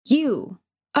You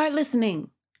are listening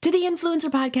to the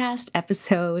Influencer Podcast,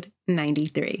 episode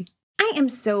 93. I am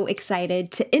so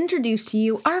excited to introduce to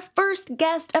you our first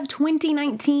guest of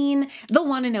 2019, the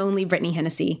one and only Brittany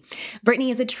Hennessy.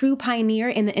 Brittany is a true pioneer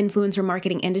in the influencer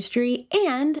marketing industry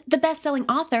and the best-selling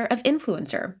author of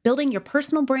Influencer, Building Your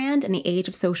Personal Brand in the Age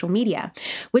of Social Media,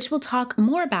 which we'll talk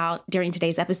more about during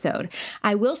today's episode.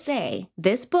 I will say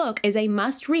this book is a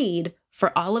must-read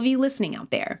for all of you listening out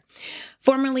there.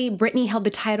 Formerly, Brittany held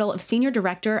the title of Senior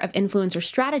Director of Influencer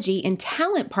Strategy and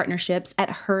Talent Partnerships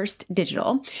at Hearst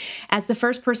Digital. As the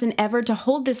first person ever to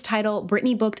hold this title,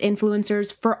 Brittany booked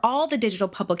influencers for all the digital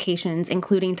publications,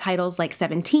 including titles like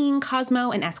 17, Cosmo,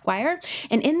 and Esquire.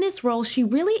 And in this role, she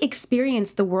really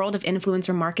experienced the world of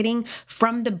influencer marketing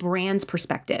from the brand's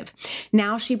perspective.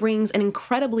 Now she brings an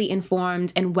incredibly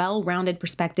informed and well-rounded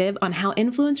perspective on how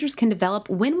influencers can develop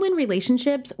win-win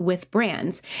relationships with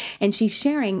brands. And she's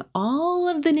sharing all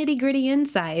of the nitty-gritty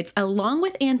insights along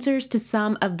with answers to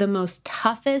some of the most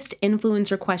toughest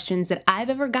influencer questions that I've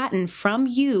ever gotten from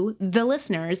you, the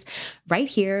listeners, right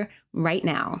here, right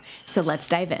now. So let's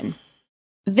dive in.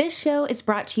 This show is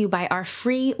brought to you by our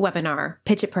free webinar,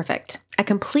 Pitch It Perfect, a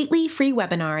completely free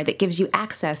webinar that gives you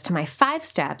access to my 5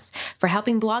 steps for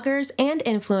helping bloggers and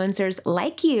influencers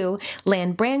like you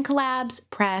land brand collabs,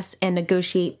 press, and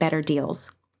negotiate better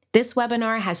deals. This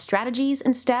webinar has strategies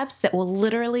and steps that will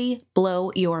literally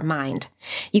blow your mind.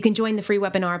 You can join the free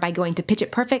webinar by going to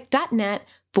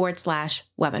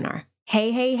pitchitperfect.net/webinar.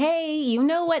 Hey, you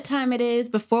know what time it is.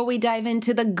 Before we dive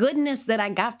into the goodness that I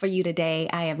got for you today,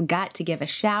 I have got to give a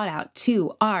shout out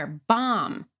to our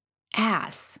bomb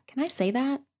ass. Can I say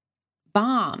that?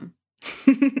 Bomb.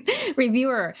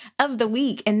 Reviewer of the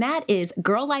week, and that is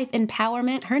Girl Life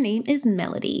Empowerment. Her name is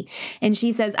Melody, and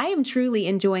she says, I am truly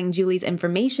enjoying Julie's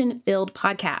information-filled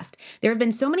podcast. There have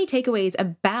been so many takeaways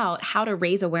about how to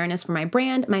raise awareness for my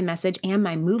brand, my message, and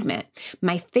my movement.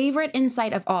 My favorite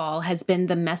insight of all has been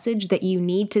the message that you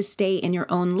need to stay in your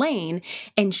own lane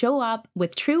and show up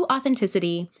with true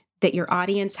authenticity that your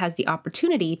audience has the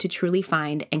opportunity to truly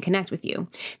find and connect with you.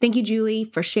 Thank you, Julie,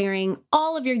 for sharing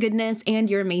all of your goodness and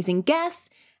your amazing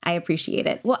guests. I appreciate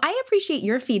it. Well, I appreciate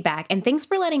your feedback, and thanks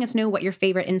for letting us know what your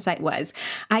favorite insight was.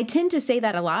 I tend to say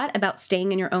that a lot about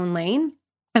staying in your own lane.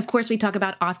 Of course, we talk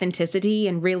about authenticity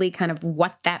and really kind of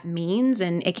what that means,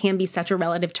 and it can be such a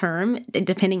relative term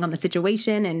depending on the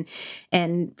situation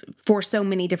and for so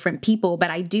many different people,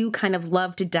 but I do kind of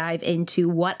love to dive into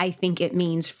what I think it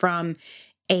means from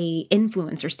a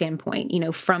influencer standpoint,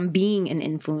 from being an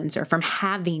influencer, from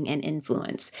having an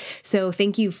influence. So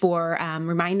thank you for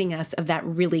reminding us of that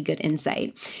really good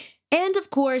insight. And of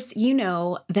course, you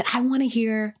know that I want to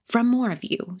hear from more of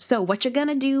you. So what you're going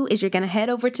to do is you're going to head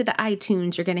over to the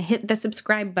iTunes, you're going to hit the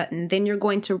subscribe button, then you're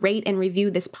going to rate and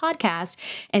review this podcast,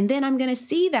 and then I'm going to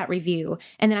see that review,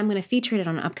 and then I'm going to feature it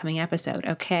on an upcoming episode,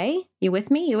 okay? You with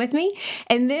me?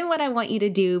 And then what I want you to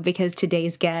do, because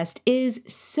today's guest is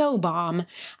so bomb,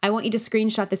 I want you to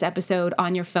screenshot this episode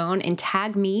on your phone and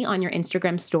tag me on your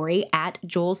Instagram story at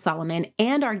Joel Solomon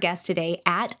and our guest today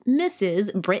at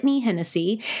Mrs. Brittany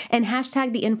Hennessy, and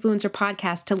hashtag the Influencer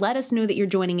Podcast to let us know that you're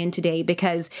joining in today,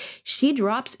 because she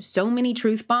drops so many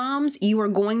truth bombs. You are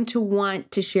going to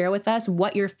want to share with us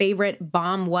what your favorite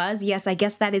bomb was. Yes, I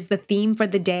guess that is the theme for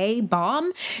the day,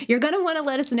 bomb. You're going to want to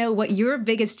let us know what your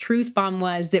biggest truth bomb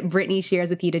was that Brittany shares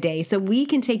with you today, so we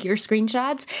can take your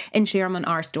screenshots and share them on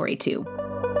our story too.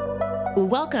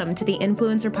 Welcome to the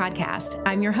Influencer Podcast.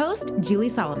 I'm your host, Julie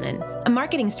Solomon, a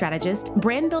marketing strategist,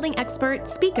 brand building expert,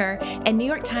 speaker, and New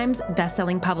York Times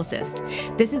bestselling publicist.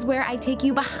 This is where I take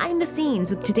you behind the scenes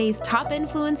with today's top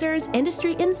influencers,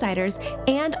 industry insiders,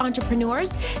 and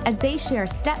entrepreneurs as they share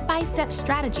step-by-step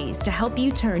strategies to help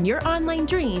you turn your online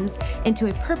dreams into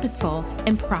a purposeful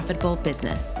and profitable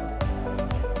business.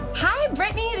 Hi,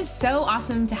 Brittany. It is so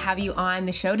awesome to have you on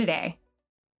the show today.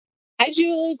 Hi,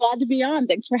 Julie. Glad to be on.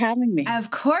 Thanks for having me. Of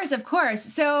course.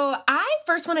 So I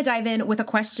first want to dive in with a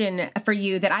question for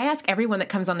you that I ask everyone that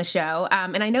comes on the show.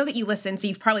 And I know that you listen, so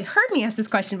you've probably heard me ask this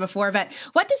question before, but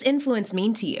what does influence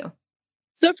mean to you?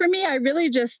 So for me, I really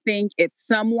just think it's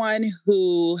someone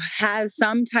who has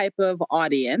some type of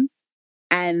audience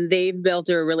and they've built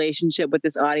a relationship with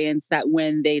this audience that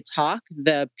when they talk,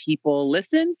 the people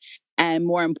listen, and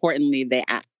more importantly, they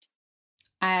act.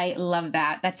 I love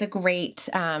that. That's a great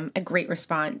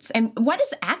response. And what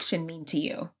does action mean to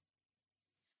you?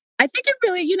 I think it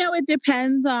really, it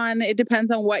depends on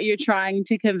what you're trying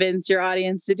to convince your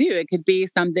audience to do. It could be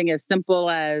something as simple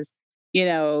as,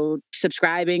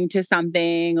 subscribing to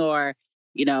something or,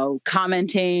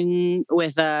 commenting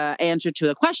with an answer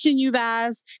to a question you've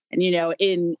asked. And,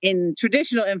 in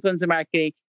traditional influencer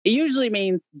marketing, it usually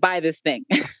means buy this thing.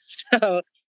 So,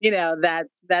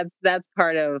 that's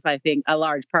part of, I think, a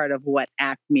large part of what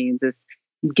act means is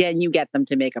can you get them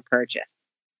to make a purchase?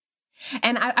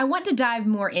 And I want to dive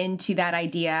more into that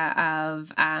idea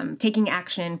of taking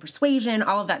action, persuasion,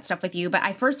 all of that stuff with you. But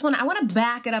I want to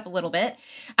back it up a little bit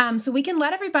so we can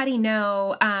let everybody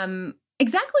know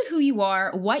exactly who you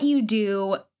are, what you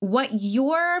do, what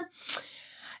your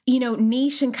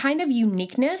niche and kind of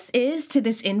uniqueness is to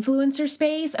this influencer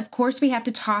space. Of course, we have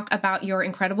to talk about your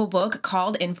incredible book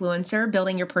called Influencer,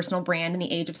 Building Your Personal Brand in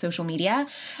the Age of Social Media.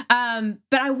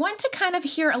 But I want to kind of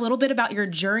hear a little bit about your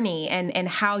journey and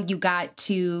how you got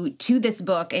to this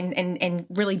book and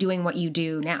really doing what you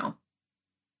do now.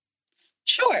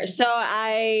 Sure. So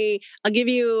I'll give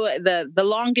you the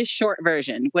longest short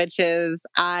version, which is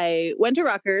I went to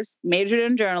Rutgers, majored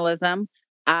in journalism,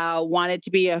 wanted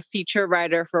to be a feature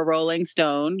writer for Rolling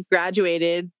Stone,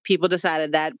 graduated. People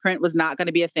decided that print was not going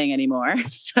to be a thing anymore.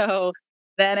 So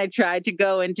then I tried to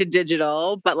go into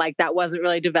digital, but that wasn't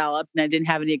really developed and I didn't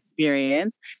have any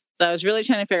experience. So I was really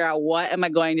trying to figure out what am I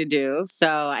going to do. So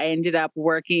I ended up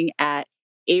working at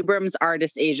Abrams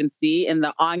Artist Agency in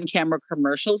the on-camera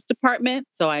commercials department.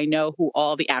 So I know who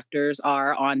all the actors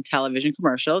are on television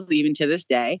commercials, even to this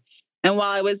day. And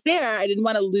while I was there, I didn't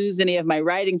want to lose any of my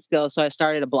writing skills. So I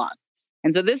started a blog.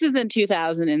 And so this is in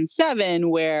 2007,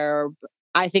 where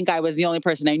I think I was the only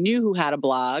person I knew who had a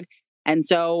blog. And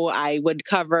so I would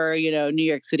cover, New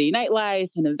York City nightlife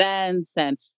and events.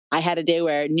 And I had a day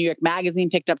where New York Magazine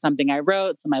picked up something I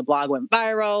wrote. So my blog went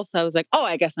viral. So I was like, oh,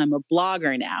 I guess I'm a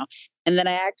blogger now. And then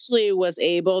I actually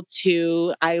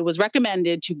I was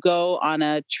recommended to go on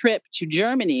a trip to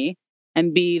Germany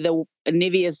and be the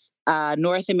Nivea's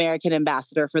North American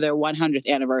ambassador for their 100th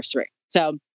anniversary.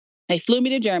 So they flew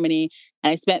me to Germany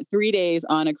and I spent 3 days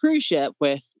on a cruise ship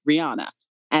with Rihanna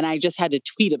and I just had to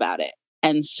tweet about it.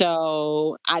 And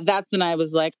so that's when I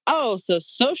was like, oh, so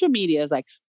social media is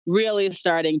really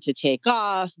starting to take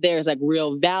off. There's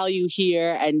real value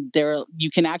here and you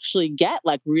can actually get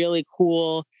really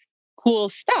cool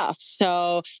stuff.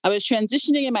 So I was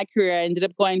transitioning in my career. I ended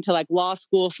up going to law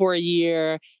school for a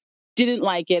year, didn't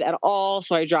like it at all.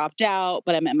 So I dropped out,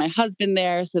 but I met my husband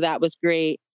there. So that was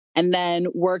great. And then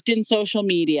worked in social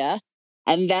media.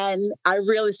 And then I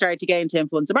really started to get into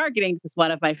influencer marketing because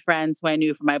one of my friends who I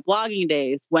knew from my blogging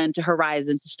days went to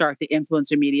Horizon to start the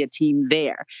influencer media team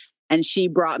there. And she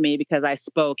brought me because I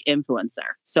spoke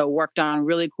influencer. So worked on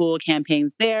really cool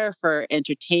campaigns there for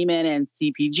entertainment and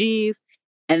CPGs.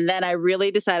 And then I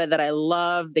really decided that I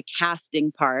loved the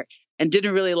casting part and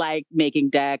didn't really like making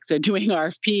decks or doing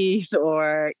RFPs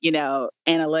or,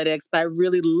 analytics, but I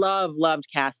really loved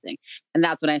casting. And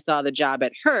that's when I saw the job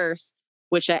at Hearst,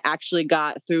 which I actually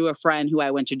got through a friend who I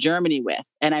went to Germany with.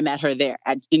 And I met her there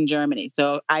in Germany.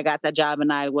 So I got that job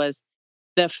and I was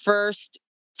the first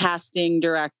casting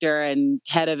director and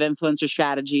head of influencer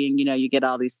strategy. And, you get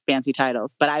all these fancy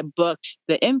titles, but I booked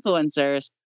the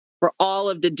influencers for all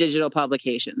of the digital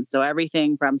publications. So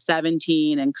everything from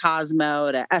 17 and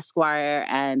Cosmo to Esquire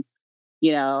and,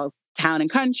 Town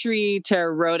and Country to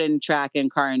Road and Track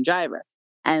and Car and Driver.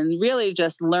 And really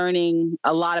just learning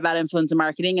a lot about influencer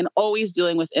marketing and always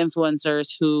dealing with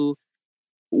influencers who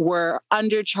were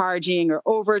undercharging or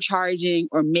overcharging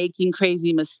or making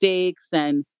crazy mistakes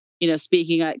and,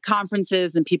 speaking at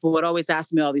conferences and people would always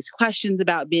ask me all these questions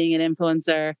about being an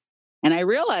influencer. And I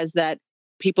realized that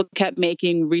people kept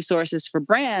making resources for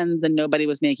brands and nobody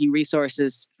was making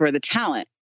resources for the talent.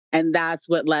 And that's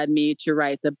what led me to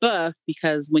write the book,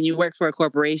 because when you work for a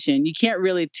corporation, you can't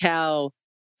really tell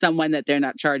someone that they're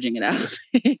not charging enough.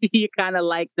 You kind of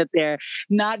like that they're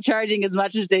not charging as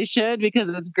much as they should because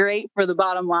it's great for the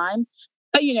bottom line.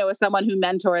 But, as someone who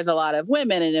mentors a lot of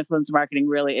women, and influencer marketing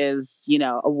really is,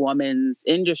 a woman's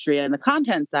industry and the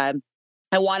content side,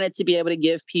 I wanted to be able to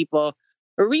give people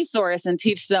a resource and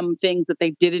teach them things that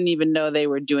they didn't even know they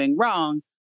were doing wrong,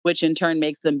 which in turn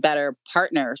makes them better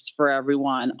partners for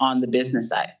everyone on the business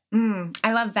side.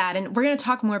 I love that. And we're going to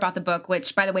talk more about the book,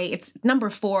 which, by the way, it's number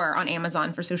 4 on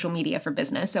Amazon for social media for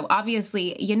business. So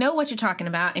obviously, you know what you're talking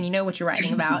about and you know what you're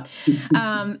writing about.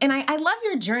 And I love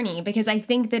your journey because I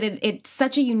think that it's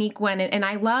such a unique one. And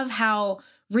I love how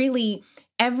really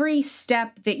every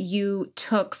step that you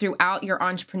took throughout your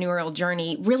entrepreneurial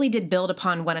journey really did build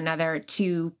upon one another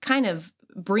to kind of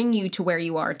bring you to where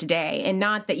you are today. And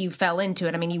not that you fell into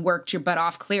it. I mean, you worked your butt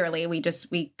off, clearly. We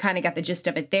kind of got the gist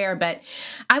of it there. But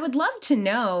I would love to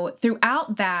know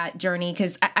throughout that journey,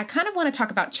 because I kind of want to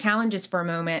talk about challenges for a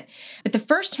moment. But the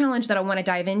first challenge that I want to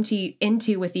dive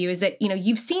into with you is that,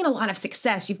 you've seen a lot of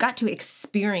success. You've got to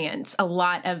experience a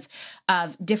lot of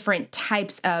different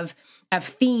types of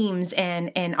themes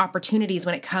and opportunities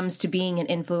when it comes to being an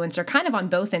influencer, kind of on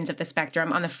both ends of the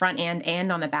spectrum, on the front end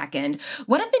and on the back end.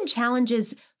 What have been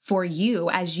challenges for you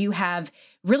as you have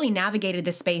really navigated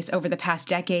the space over the past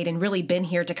decade and really been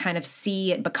here to kind of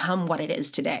see it become what it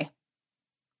is today?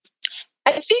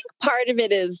 I think part of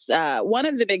it is one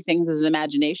of the big things is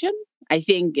imagination. I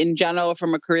think in general,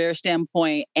 from a career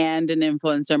standpoint and in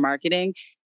influencer marketing,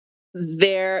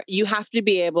 there you have to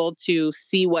be able to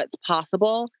see what's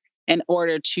possible in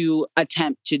order to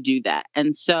attempt to do that.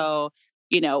 And so,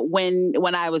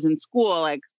 when I was in school,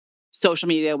 like social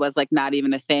media was like not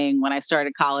even a thing. When I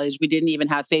started college, we didn't even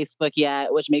have Facebook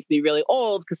yet, which makes me really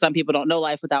old because some people don't know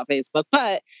life without Facebook.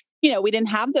 But, we didn't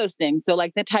have those things. So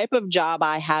like the type of job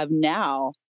I have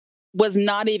now was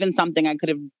not even something I could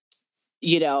have,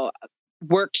 you know,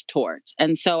 worked towards.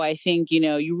 And so I think,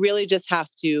 you really just have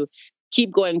to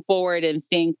keep going forward and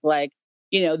think like,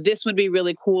 this would be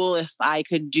really cool if I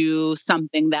could do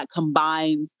something that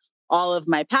combines all of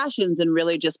my passions and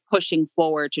really just pushing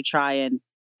forward to try and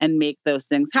make those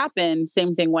things happen.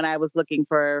 Same thing when I was looking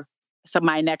for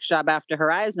my next job after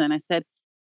Horizon. I said,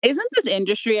 isn't this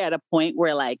industry at a point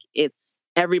where like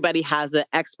everybody has an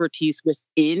expertise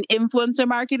within influencer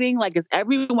marketing? Like, is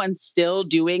everyone still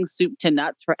doing soup to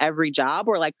nuts for every job?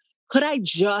 Or like, could I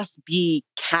just be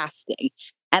casting?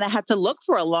 And I had to look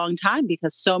for a long time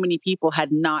because so many people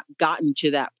had not gotten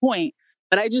to that point.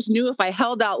 But I just knew if I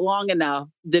held out long enough,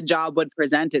 the job would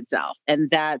present itself. And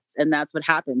that's what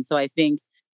happened. So I think,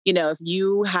 if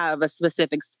you have a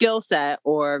specific skill set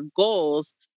or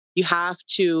goals, you have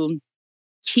to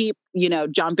keep,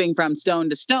 jumping from stone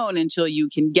to stone until you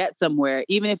can get somewhere,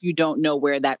 even if you don't know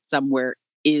where that somewhere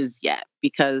is yet.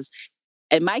 Because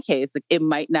in my case, it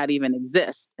might not even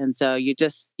exist. And so you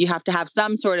have to have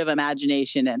some sort of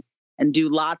imagination and do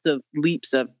lots of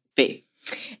leaps of faith.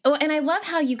 Well, and I love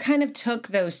how you kind of took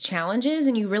those challenges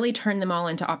and you really turned them all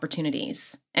into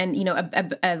opportunities. And,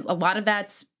 a lot of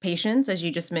that's patience, as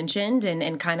you just mentioned,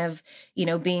 and kind of,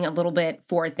 being a little bit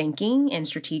forward thinking and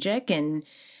strategic and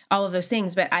all of those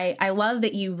things. But I love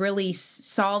that you really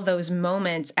saw those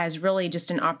moments as really just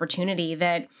an opportunity,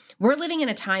 that we're living in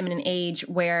a time and an age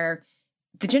where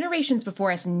the generations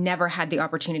before us never had the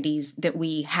opportunities that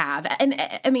we have. And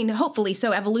I mean, hopefully,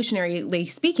 so evolutionarily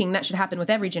speaking, that should happen with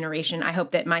every generation. I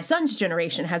hope that my son's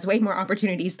generation has way more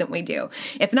opportunities than we do.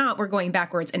 If not, we're going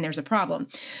backwards and there's a problem.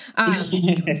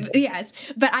 Yes.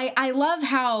 But I love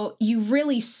how you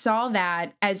really saw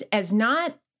that as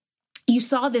not, you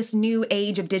saw this new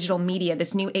age of digital media,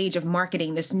 this new age of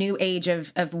marketing, this new age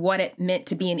of what it meant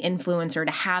to be an influencer,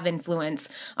 to have influence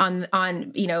on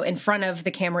in front of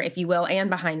the camera, if you will, and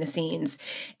behind the scenes.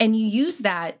 And you use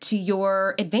that to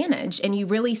your advantage. And you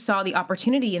really saw the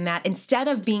opportunity in that, instead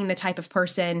of being the type of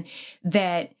person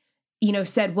that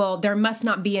said, well, there must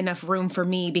not be enough room for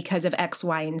me because of X,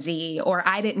 Y, and Z, or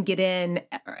I didn't get in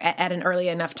at an early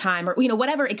enough time, or,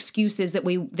 whatever excuses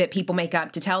that people make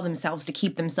up to tell themselves to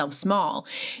keep themselves small.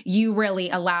 You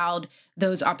really allowed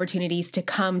those opportunities to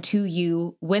come to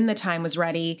you when the time was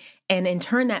ready. And in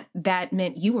turn, that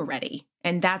meant you were ready.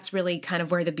 And that's really kind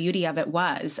of where the beauty of it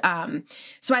was.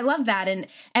 So I love that. And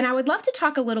I would love to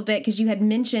talk a little bit, because you had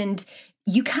mentioned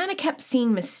you kind of kept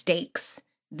seeing mistakes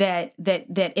that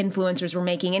influencers were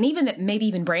making, and even that maybe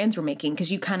even brands were making, because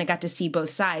you kind of got to see both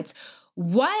sides.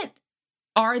 What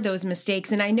are those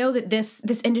mistakes? And I know that this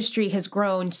industry has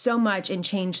grown so much and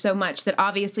changed so much that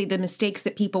obviously the mistakes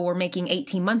that people were making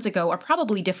 18 months ago are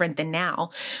probably different than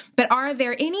now. But are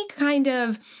there any kind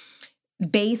of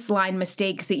baseline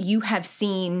mistakes that you have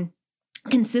seen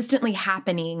consistently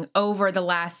happening over the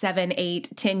last 7,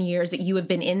 8, 10 years that you have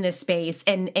been in this space,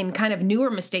 and kind of newer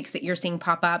mistakes that you're seeing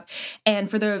pop up? And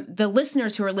for the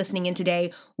listeners who are listening in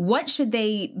today, what should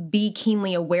they be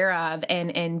keenly aware of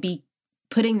and be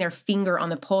putting their finger on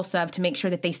the pulse of to make sure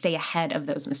that they stay ahead of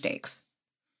those mistakes?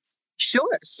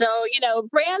 Sure. So,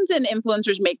 brands and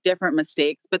influencers make different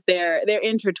mistakes, but they're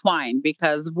intertwined,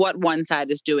 because what one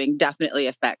side is doing definitely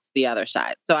affects the other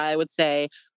side. So I would say,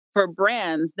 for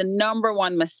brands, the number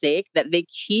one mistake that they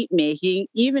keep making,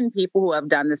 even people who have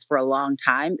done this for a long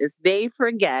time, is they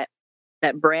forget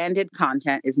that branded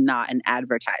content is not an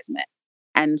advertisement.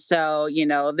 And so,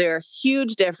 there are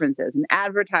huge differences. An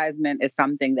advertisement is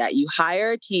something that you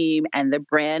hire a team and the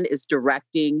brand is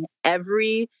directing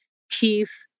every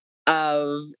piece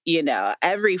of,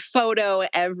 every photo,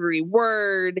 every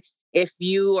word. If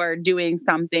you are doing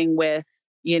something with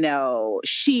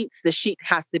sheets, the sheet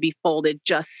has to be folded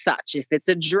just such. If it's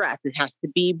a dress, it has to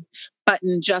be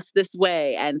buttoned just this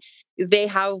way. And they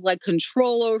have like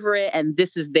control over it. And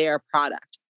this is their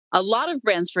product. a lot of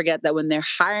brands forget that when they're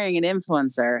hiring an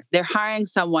influencer, they're hiring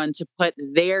someone to put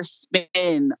their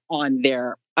spin on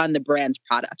the brand's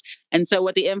product. And so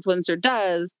what the influencer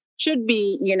does should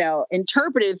be,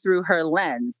 interpreted through her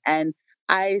lens. And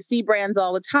I see brands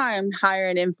all the time hire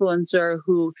an influencer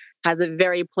who has a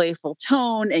very playful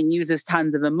tone and uses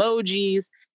tons of emojis.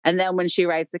 And then when she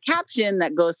writes a caption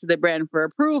that goes to the brand for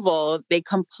approval, they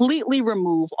completely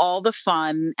remove all the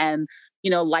fun and,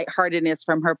 lightheartedness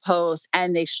from her post,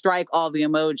 and they strike all the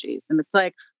emojis. And it's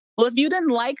like, well, if you didn't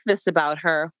like this about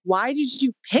her, why did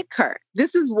you pick her?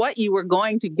 This is what you were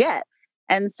going to get.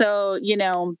 And so,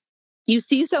 you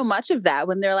see so much of that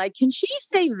when they're like, can she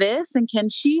say this? And can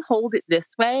she hold it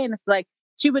this way? And it's like,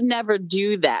 she would never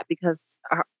do that because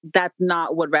that's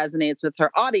not what resonates with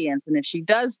her audience. And if she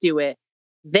does do it,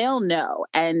 they'll know.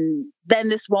 And then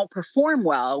this won't perform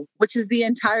well, which is the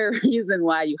entire reason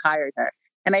why you hired her.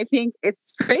 And I think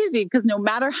it's crazy because no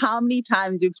matter how many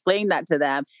times you explain that to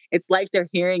them, it's like they're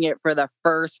hearing it for the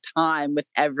first time with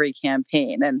every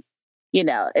campaign. And,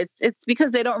 it's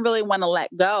because they don't really want to let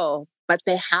go, but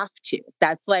they have to.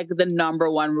 That's like the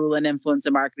number one rule in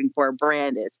influencer marketing for a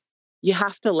brand is you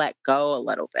have to let go a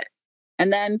little bit.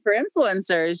 And then for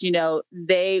influencers,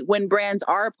 when brands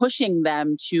are pushing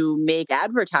them to make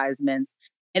advertisements,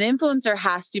 an influencer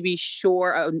has to be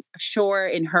sure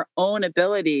in her own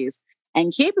abilities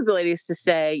and capabilities to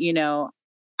say,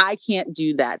 I can't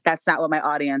do that. That's not what my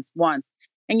audience wants.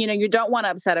 And, you don't want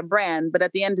to upset a brand, but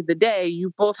at the end of the day,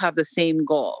 you both have the same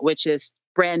goal, which is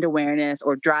brand awareness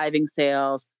or driving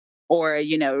sales or,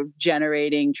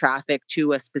 generating traffic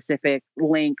to a specific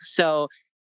link. So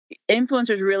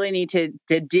influencers really need to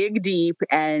dig deep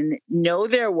and know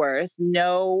their worth,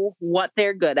 know what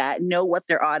they're good at, know what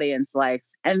their audience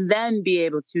likes, and then be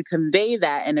able to convey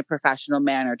that in a professional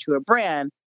manner to a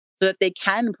brand so that they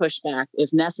can push back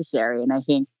if necessary. And I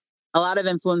think a lot of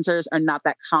influencers are not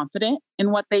that confident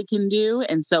in what they can do.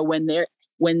 And so when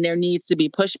there needs to be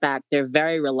pushback, they're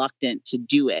very reluctant to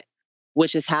do it,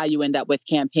 which is how you end up with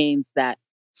campaigns that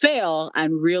fail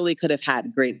and really could have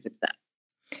had great success.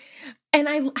 And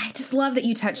I just love that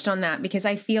you touched on that because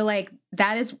I feel like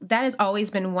that has always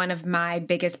been one of my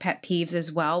biggest pet peeves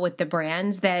as well with the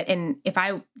brands and if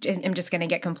I am just going to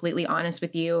get completely honest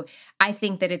with you, I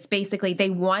think that it's basically they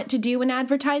want to do an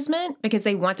advertisement because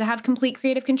they want to have complete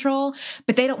creative control,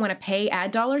 but they don't want to pay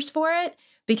ad dollars for it.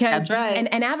 Because That's right.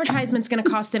 an advertisement's going to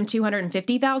cost them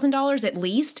 $250,000 at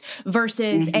least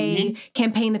versus a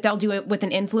campaign that they'll do it with an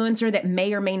influencer that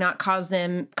may or may not cost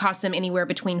them anywhere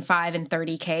between $5,000 and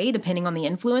 $30,000 depending on the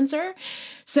influencer.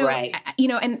 So, right.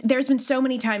 And there's been so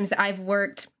many times that I've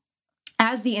worked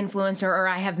as the influencer or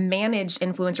I have managed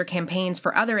influencer campaigns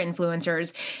for other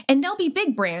influencers, and there'll be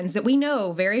big brands that we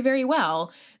know very, very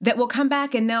well that will come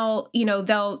back and they'll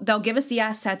give us the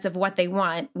assets of what they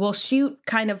want. We'll shoot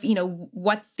kind of,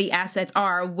 what the assets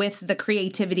are with the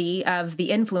creativity of the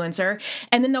influencer.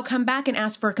 And then they'll come back and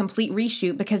ask for a complete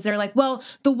reshoot because they're like, well,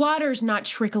 the water's not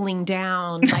trickling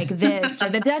down like this or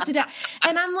the da-da-da.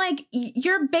 And I'm like,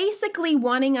 you're basically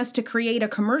wanting us to create a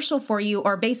commercial for you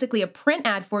or basically a print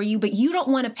ad for you, but you don't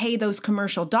want to pay those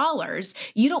commercial dollars.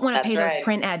 You don't want to pay those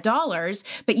print ad dollars,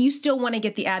 but you still want to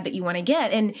get the ad that you want to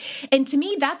get. And to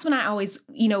me, that's when I always,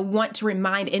 want to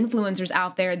remind influencers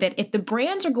out there that if the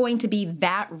brands are going to be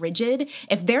that rigid,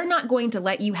 if they're not going to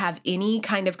let you have any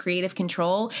kind of creative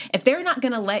control, if they're not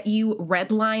going to let you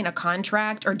redline a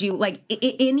contract or do like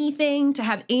anything to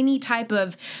have any type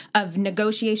of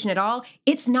negotiation at all,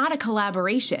 it's not a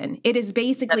collaboration. It is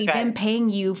basically them paying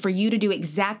you for you to do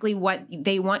exactly what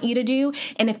they want you to do.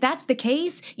 And if that's the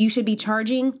case, you should be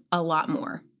charging a lot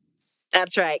more.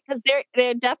 That's right. Because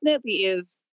there definitely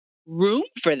is room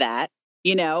for that,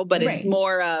 but it's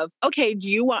more of, okay, do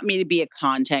you want me to be a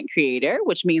content creator,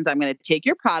 which means I'm going to take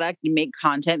your product and make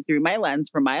content through my lens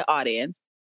for my audience?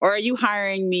 Or are you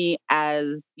hiring me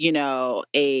as,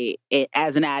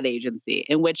 as an ad agency,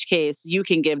 in which case you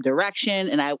can give direction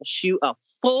and I will shoot a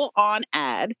full on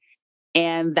ad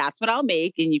and that's what I'll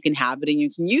make and you can have it and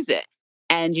you can use it.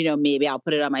 And, maybe I'll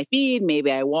put it on my feed,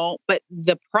 maybe I won't, but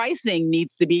the pricing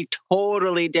needs to be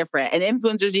totally different. And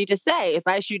influencers need to say, if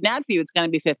I shoot an ad for you, it's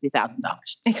going to be $50,000.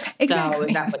 Exactly. So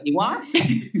is that what you want?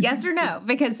 Yes or no?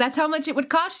 Because that's how much it would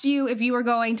cost you if you were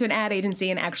going to an ad agency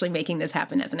and actually making this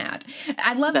happen as an ad.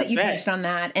 I love that you touched on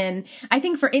that. And I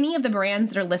think for any of the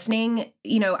brands that are listening,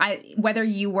 whether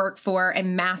you work for a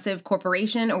massive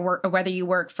corporation or whether you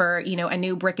work for, a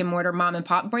new brick and mortar mom and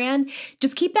pop brand,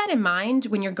 just keep that in mind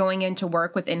when you're going into work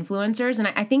work with influencers. And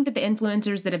I think that the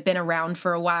influencers that have been around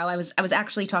for a while, I was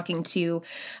actually talking to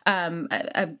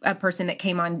a person that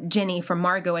came on, Jenny from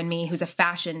Margot and Me, who's a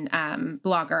fashion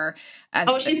blogger.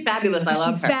 She's fabulous. I love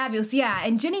her. She's fabulous. Yeah.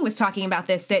 And Jenny was talking about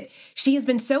this, that she has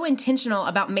been so intentional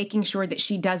about making sure that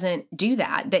she doesn't do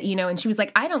that, and she was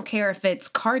like, I don't care if it's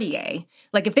Cartier.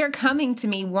 Like if they're coming to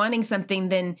me wanting something,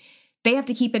 then they have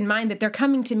to keep in mind that they're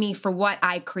coming to me for what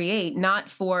I create, not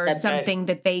for something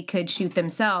that they could shoot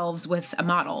themselves with a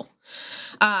model.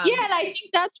 And I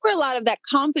think that's where a lot of that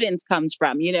confidence comes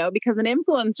from, because an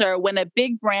influencer, when a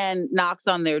big brand knocks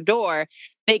on their door,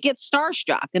 they get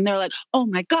starstruck and they're like, oh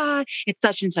my God, it's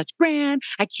such and such brand.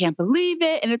 I can't believe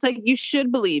it. And it's like, you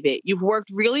should believe it. You've worked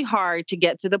really hard to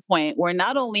get to the point where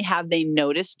not only have they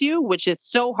noticed you, which is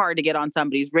so hard to get on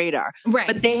somebody's radar, right,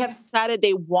 but they have decided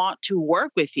they want to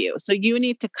work with you. So you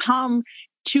need to come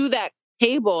to that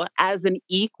table as an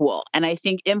equal. And I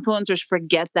think influencers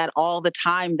forget that all the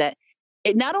time, that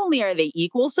not only are they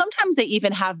equal, sometimes they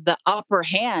even have the upper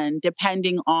hand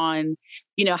depending on,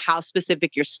 how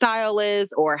specific your style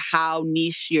is, or how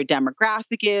niche your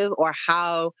demographic is, or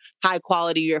how high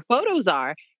quality your photos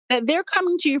are, that they're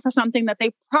coming to you for something that they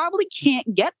probably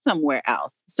can't get somewhere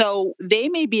else. So they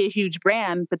may be a huge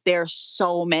brand, but there are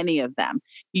so many of them.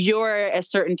 You're a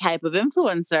certain type of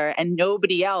influencer and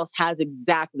nobody else has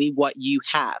exactly what you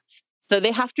have. So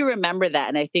they have to remember that.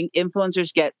 And I think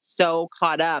influencers get so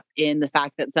caught up in the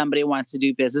fact that somebody wants to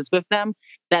do business with them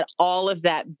that all of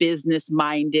that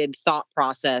business-minded thought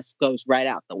process goes right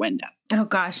out the window. Oh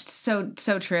gosh, so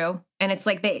true. And it's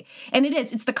like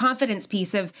it's the confidence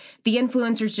piece of the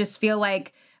influencers just feel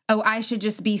like, oh, I should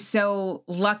just be so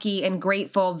lucky and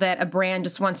grateful that a brand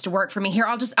just wants to work for me. Here,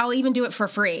 I'll even do it for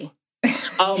free.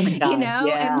 Oh my God.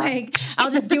 And like,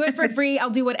 I'll just do it for free. I'll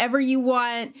do whatever you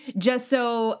want just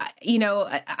so,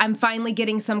 I'm finally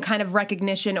getting some kind of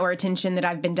recognition or attention that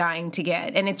I've been dying to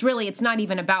get. And it's not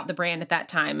even about the brand at that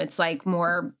time. It's like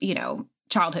more,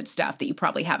 childhood stuff that you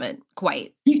probably haven't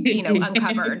quite,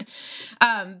 uncovered.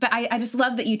 But I just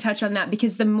love that you touch on that,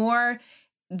 because the more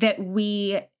that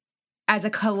we as a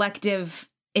collective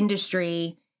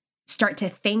industry start to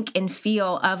think and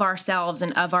feel of ourselves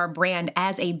and of our brand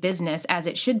as a business, as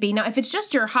it should be. Now, if it's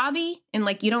just your hobby and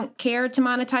like you don't care to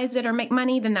monetize it or make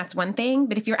money, then that's one thing.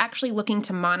 But if you're actually looking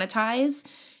to monetize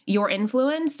your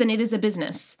influence, then it is a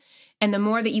business. And the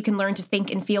more that you can learn to think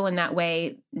and feel in that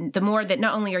way, the more that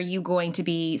not only are you going to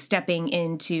be stepping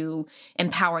into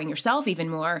empowering yourself even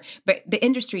more, but the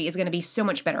industry is going to be so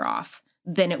much better off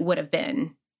than it would have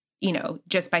been,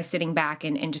 just by sitting back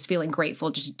and just feeling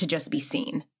grateful to just be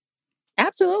seen.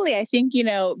 Absolutely. I think,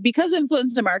 because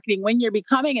influencer marketing, when you're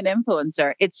becoming an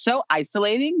influencer, it's so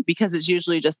isolating because it's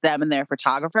usually just them and their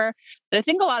photographer. But I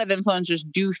think a lot of influencers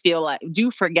do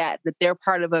forget that they're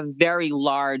part of a very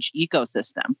large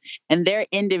ecosystem, and their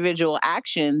individual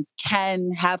actions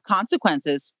can have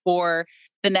consequences for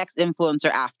the next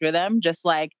influencer after them. Just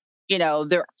like,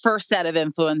 their first set of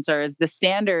influencers, the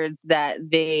standards that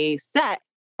they set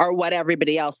are what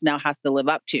everybody else now has to live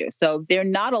up to. So they're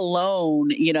not alone,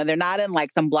 they're not in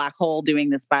like some black hole doing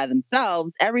this by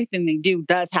themselves. Everything they do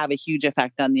does have a huge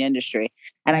effect on the industry.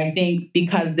 And I think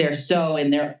because they're so in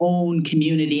their own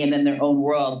community and in their own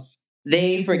world,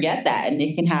 they forget that, and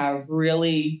it can have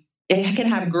great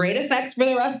effects for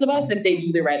the rest of us if they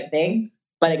do the right thing,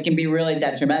 but it can be really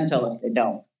detrimental if they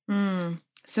don't.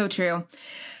 So true.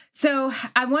 So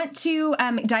I want to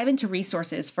dive into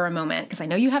resources for a moment, because I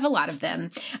know you have a lot of them.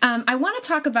 I want to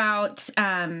talk about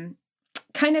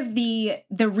kind of the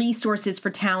resources for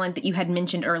talent that you had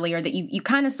mentioned earlier, that you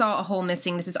kind of saw a hole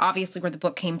missing. This is obviously where the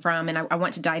book came from, and I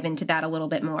want to dive into that a little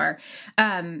bit more.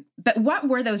 But what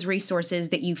were those resources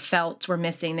that you felt were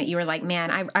missing, that you were like,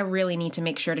 man, I really need to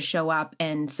make sure to show up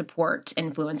and support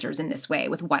influencers in this way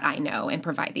with what I know and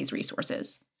provide these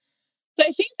resources? So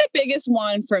I think the biggest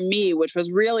one for me, which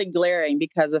was really glaring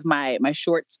because of my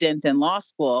short stint in law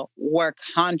school, were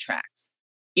contracts.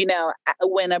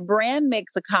 When a brand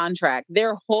makes a contract,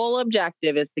 their whole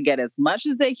objective is to get as much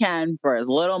as they can for as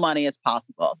little money as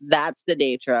possible. That's the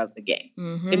nature of the game.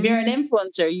 Mm-hmm. If you're an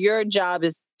influencer, your job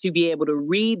is to be able to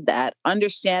read that,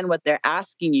 understand what they're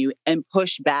asking you, and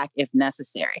push back if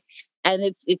necessary. And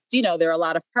it's there are a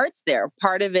lot of parts there.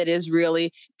 Part of it is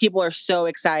really people are so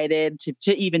excited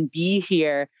to even be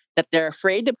here that they're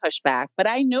afraid to push back. But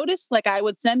I noticed, like, I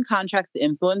would send contracts to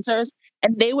influencers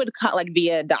and they would cut like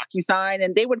via DocuSign,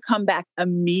 and they would come back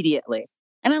immediately.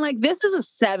 And I'm like, this is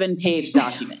a 7-page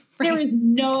document. There is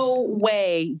no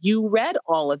way you read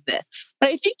all of this. But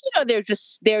I think,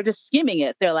 they're just skimming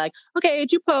it. They're like, okay,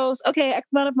 did you post? Okay, X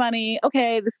amount of money.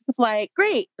 Okay, this is the flight.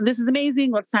 Great. This is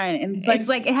amazing. Let's sign it. And it's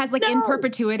like it has like in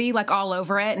perpetuity, like all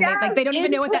over it. And yes, they don't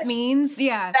even know what that means.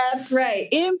 Yeah. That's right.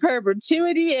 In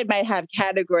perpetuity, it might have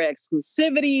category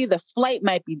exclusivity. The flight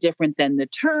might be different than the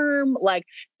term. Like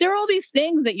there are all these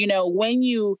things that,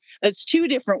 it's two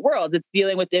different worlds. It's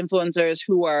dealing with influencers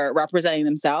who are representing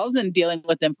themselves and dealing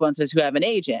with influencers who have an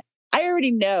agent. I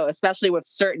already know, especially with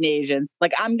certain agents,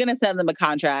 like I'm going to send them a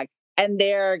contract and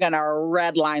they're going to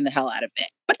redline the hell out of it.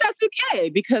 But that's okay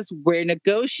because we're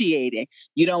negotiating.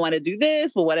 You don't want to do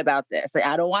this? Well, what about this? Like,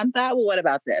 I don't want that. Well, what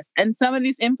about this? And some of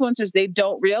these influencers, they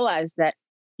don't realize that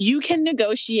you can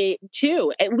negotiate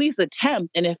too, at least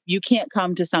attempt. And if you can't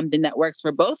come to something that works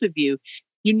for both of you,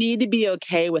 you need to be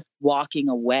okay with walking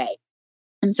away.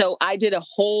 And so I did a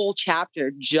whole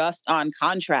chapter just on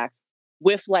contracts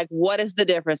with like, what is the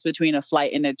difference between a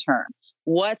flight and a term?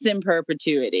 What's in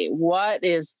perpetuity? What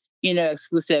is,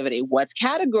 exclusivity? What's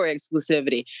category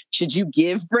exclusivity? Should you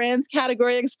give brands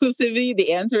category exclusivity?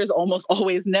 The answer is almost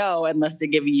always no, unless they're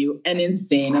giving you an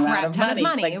insane amount of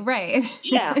money. Like, right.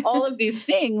 Yeah, all of these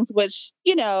things, which,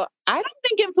 I don't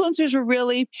think influencers are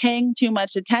really paying too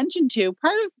much attention to.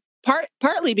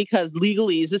 Partly because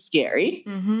legalese is scary,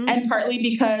 and partly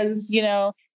because,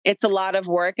 it's a lot of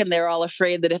work and they're all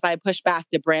afraid that if I push back,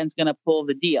 the brand's going to pull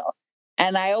the deal.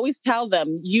 And I always tell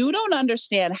them, you don't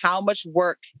understand how much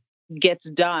work gets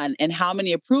done and how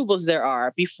many approvals there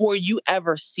are before you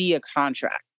ever see a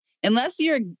contract. Unless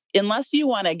you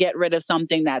want to get rid of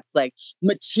something that's like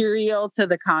material to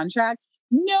the contract,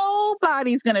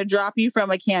 nobody's going to drop you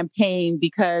from a campaign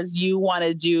because you want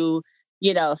to do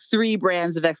 3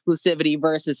 brands of exclusivity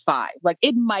versus 5. Like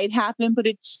it might happen, but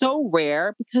it's so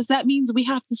rare because that means we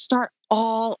have to start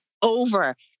all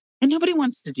over. And nobody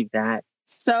wants to do that.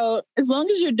 So as long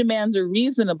as your demands are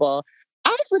reasonable,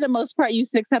 for the most part,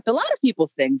 used to accept a lot of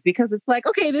people's things because it's like,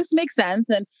 okay, this makes sense.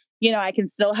 And, I can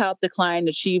still help the client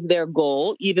achieve their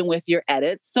goal, even with your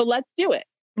edits. So let's do it.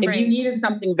 If you needed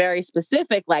something very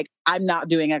specific, like I'm not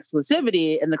doing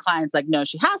exclusivity and the client's like, no,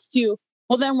 she has to.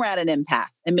 Well, then we're at an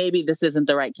impasse and maybe this isn't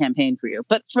the right campaign for you.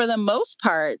 But for the most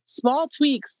part, small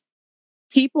tweaks,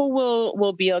 people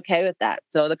will be okay with that.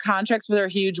 So the contracts were a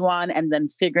huge one. And then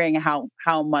figuring how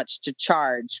much to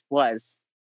charge was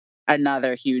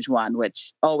another huge one,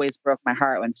 which always broke my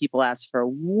heart when people asked for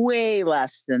way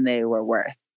less than they were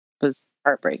worth. It was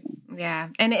heartbreaking. Yeah.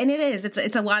 And it is.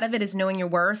 It's a lot of it is knowing your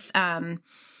worth. I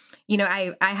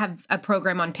have a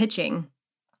program on pitching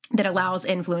that allows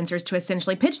influencers to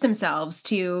essentially pitch themselves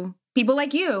to people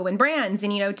like you and brands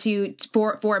and,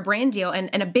 for a brand deal.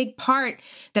 And a big part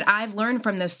that I've learned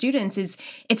from those students is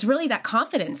it's really that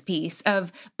confidence piece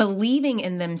of believing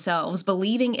in themselves,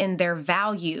 believing in their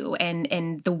value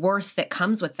and the worth that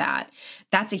comes with that.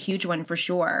 That's a huge one for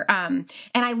sure. And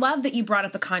I love that you brought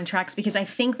up the contracts because I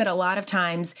think that a lot of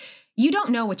times you don't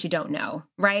know what you don't know,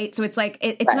 right? So it's like,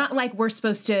 it's not like we're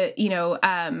supposed to,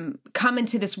 come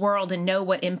into this world and know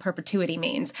what in perpetuity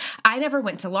means. I never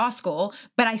went to law school,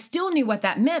 but I still knew what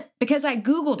that meant because I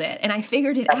Googled it and I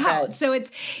figured it out. So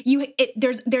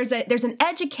there's an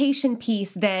education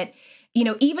piece that,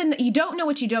 even you don't know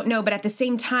what you don't know, but at the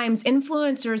same time,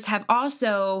 influencers have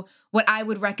also, what I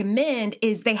would recommend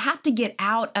is they have to get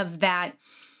out of that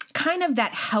kind of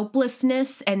that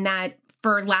helplessness and that,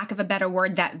 for lack of a better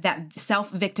word, that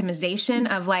self-victimization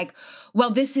of like, well,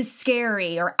 this is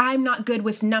scary, or I'm not good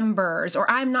with numbers, or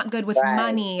I'm not good with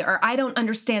money, or I don't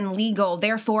understand legal,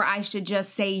 therefore I should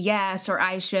just say yes, or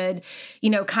I should,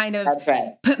 kind of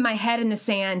put my head in the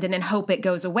sand and then hope it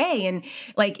goes away. And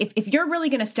like, if you're really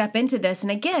going to step into this,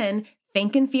 and again,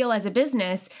 think and feel as a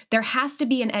business, there has to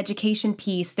be an education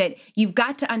piece that you've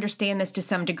got to understand this to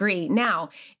some degree. Now,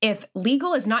 if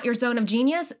legal is not your zone of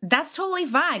genius, that's totally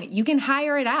fine. You can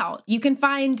hire it out. You can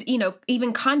find,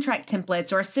 even contract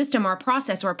templates or a system or a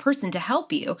process or a person to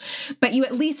help you, but you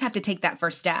at least have to take that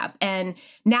first step. And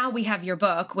now we have your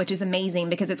book, which is amazing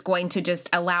because it's going to just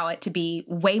allow it to be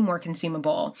way more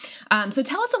consumable. So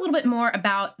tell us a little bit more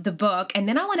about the book. And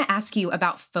then I want to ask you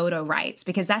about photo rights,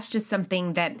 because that's just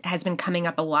something that has been coming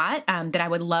up a lot that I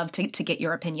would love to get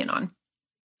your opinion on.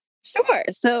 Sure.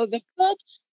 So the book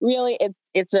really,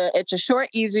 it's a short,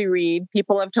 easy read.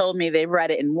 People have told me they've read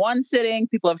it in one sitting.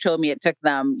 People have told me it took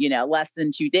them, less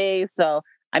than 2 days. So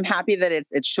I'm happy that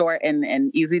it's short and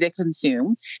easy to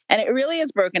consume. And it really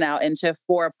is broken out into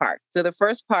 4 parts. So the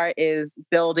first part is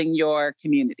building your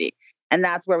community. And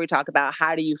that's where we talk about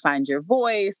how do you find your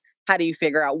voice? How do you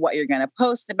figure out what you're going to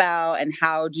post about? And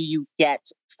how do you get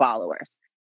followers?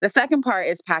 The second part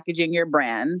is packaging your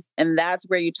brand. And that's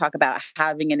where you talk about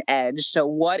having an edge. So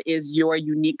what is your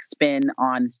unique spin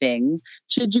on things?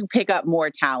 Should you pick up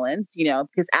more talents?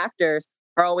 Because actors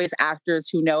are always actors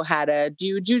who know how to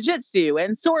do jujitsu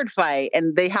and sword fight.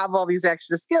 And they have all these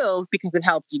extra skills because it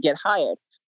helps you get hired.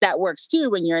 That works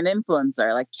too when you're an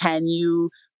influencer. Like, can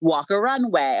you walk a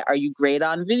runway? Are you great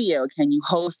on video? Can you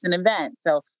host an event?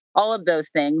 So all of those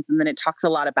things. And then it talks a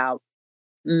lot about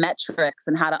metrics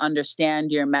and how to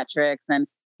understand your metrics and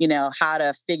how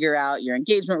to figure out your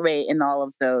engagement rate and all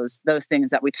of those things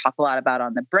that we talk a lot about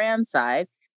on the brand side.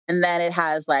 And then it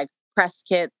has like press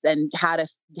kits and how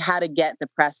to get the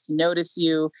press to notice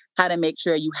you, how to make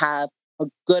sure you have a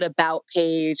good about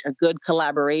page, a good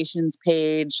collaborations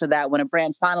page, so that when a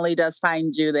brand finally does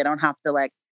find you, they don't have to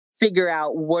like figure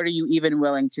out what are you even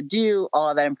willing to do. All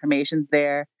of that information's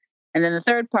there. And then the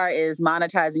third part is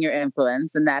monetizing your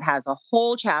influence. And that has a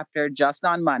whole chapter just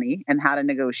on money and how to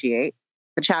negotiate.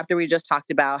 The chapter we just talked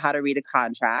about, how to read a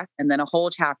contract. And then a whole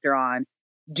chapter on,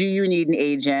 do you need an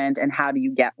agent and how do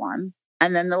you get one?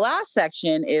 And then the last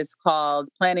section is called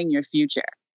planning your future.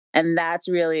 And that's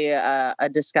really a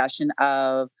discussion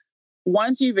of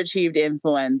once you've achieved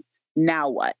influence, now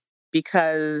what?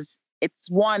 Because it's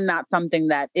not something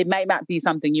that it might not be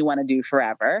something you want to do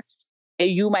forever.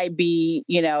 You might be,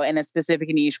 in a specific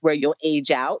niche where you'll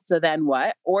age out. So then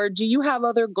what? Or do you have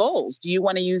other goals? Do you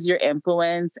want to use your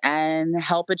influence and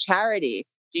help a charity?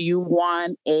 Do you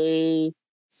want a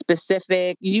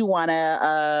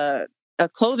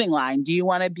clothing line? Do you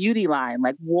want a beauty line?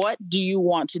 Like, what do you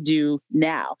want to do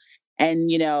now?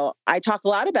 And, I talk a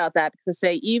lot about that because I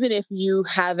say, even if you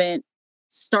haven't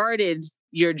started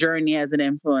your journey as an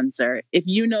influencer, if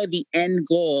you know the end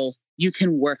goal, you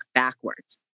can work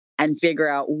backwards and figure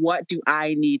out what do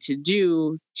I need to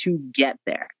do to get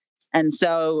there. And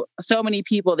so many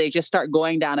people, they just start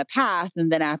going down a path.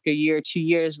 And then after a year, 2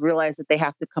 years, realize that they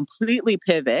have to completely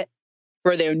pivot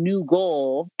for their new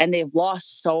goal. And they've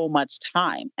lost so much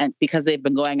time and because they've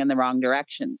been going in the wrong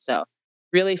direction. So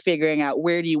really figuring out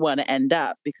where do you want to end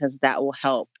up, because that will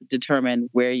help determine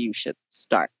where you should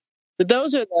start. So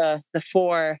those are the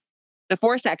four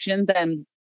sections. And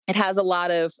it has a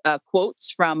lot of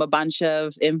quotes from a bunch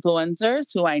of influencers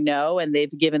who I know, and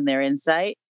they've given their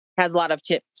insight. It has a lot of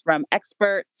tips from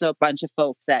experts, so a bunch of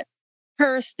folks at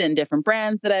Hearst and different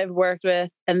brands that I've worked with.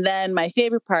 And then my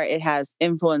favorite part, it has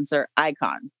influencer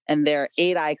icons. And there are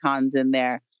 8 icons in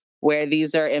there where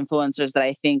these are influencers that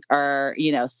I think are,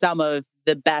 some of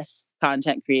the best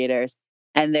content creators.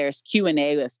 And there's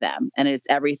Q&A with them. And it's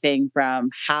everything from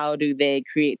how do they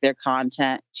create their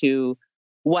content to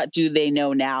what do they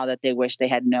know now that they wish they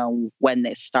had known when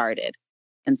they started.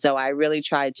 And so I really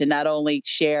tried to not only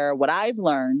share what I've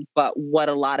learned, but what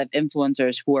a lot of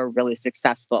influencers who are really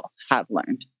successful have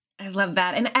learned. I love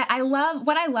that. And I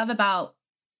love about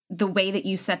the way that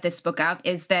you set this book up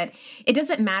is that it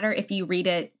doesn't matter if you read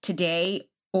it today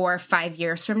or 5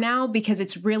 years from now, because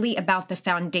it's really about the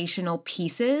foundational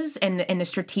pieces and the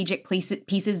strategic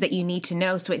pieces that you need to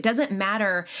know. So it doesn't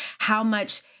matter how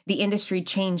much the industry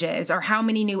changes or how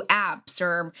many new apps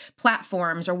or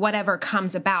platforms or whatever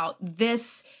comes about.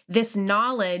 This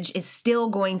knowledge is still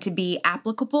going to be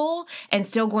applicable and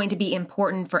still going to be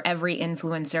important for every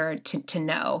influencer to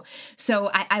know. So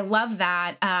I love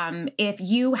that. If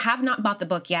you have not bought the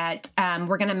book yet,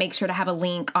 we're going to make sure to have a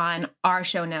link on our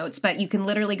show notes, but you can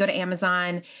literally go to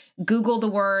Amazon, Google the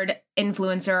word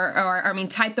influencer,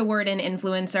 type the word in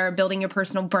influencer, building your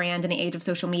personal brand in the age of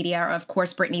social media, or of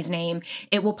course, Brittany's name.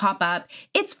 It will pop up.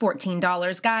 It's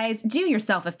 $14, guys. Do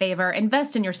yourself a favor,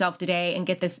 invest in yourself today and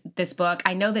get this book.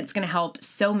 I know that it's going to help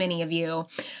so many of you.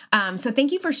 So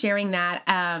thank you for sharing that.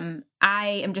 I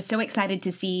am just so excited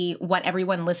to see what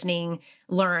everyone listening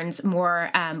learns more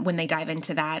when they dive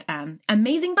into that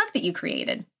amazing book that you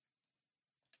created.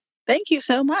 Thank you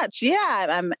so much.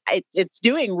 Yeah, it's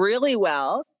doing really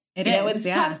well. It's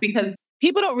tough because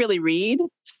people don't really read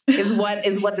is what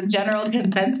the general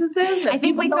consensus is. I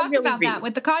think we talked about that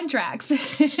with the contracts.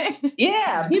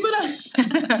 Yeah, people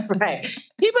don't right.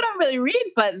 People don't really read,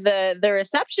 but the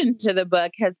reception to the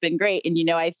book has been great. And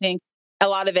I think a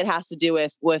lot of it has to do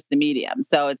with the medium.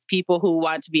 So it's people who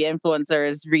want to be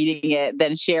influencers reading it,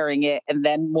 then sharing it, and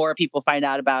then more people find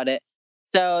out about it.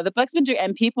 So the book's been doing,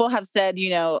 and people have said,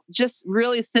 just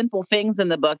really simple things in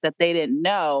the book that they didn't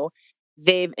know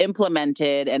they've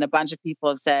implemented. And a bunch of people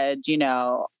have said,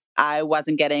 I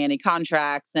wasn't getting any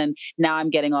contracts and now I'm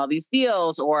getting all these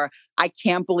deals, or I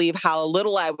can't believe how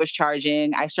little I was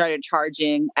charging. I started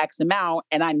charging X amount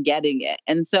and I'm getting it.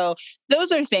 And so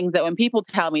those are things that when people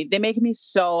tell me, they make me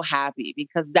so happy,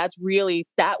 because that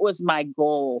was my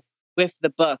goal with the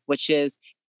book, which is,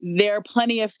 there are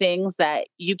plenty of things that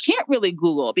you can't really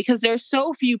Google because there's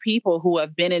so few people who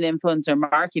have been in influencer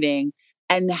marketing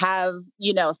and have,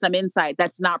 some insight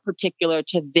that's not particular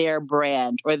to their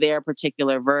brand or their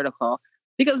particular vertical,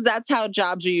 because that's how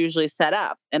jobs are usually set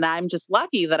up. And I'm just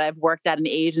lucky that I've worked at an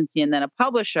agency and then a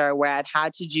publisher where I've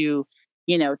had to do,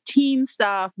 teen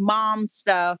stuff, mom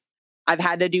stuff. I've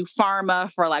had to do pharma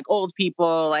for like old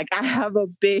people. Like I have a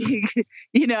big,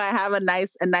 I have a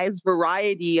nice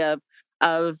variety of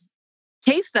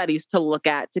case studies to look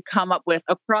at to come up with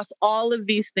across all of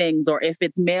these things, or if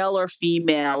it's male or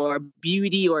female or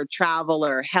beauty or travel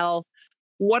or health,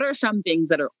 what are some things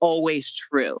that are always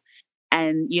true?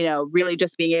 And, really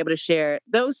just being able to share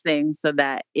those things so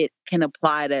that it can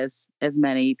apply to as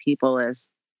many people as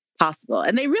possible.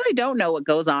 And they really don't know what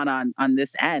goes on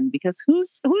this end, because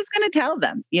who's going to tell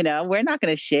them? We're not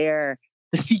going to share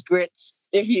the secrets,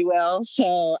 if you will.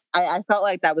 So I felt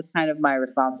like that was kind of my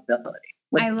responsibility.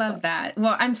 I love that.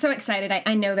 Well, I'm so excited.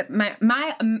 I know that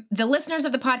the listeners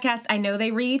of the podcast, I know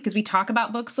they read because we talk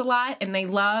about books a lot, and they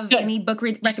love any book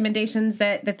recommendations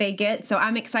that they get. So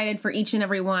I'm excited for each and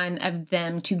every one of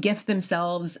them to gift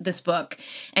themselves this book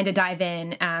and to dive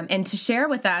in and to share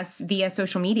with us via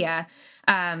social media.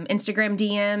 Instagram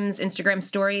DMs, Instagram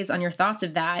stories on your thoughts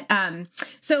of that.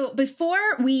 So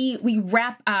before we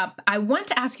wrap up, I want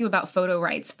to ask you about photo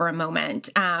rights for a moment,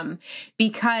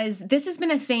 because this has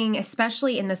been a thing,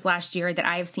 especially in this last year, that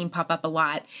I have seen pop up a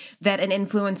lot, that an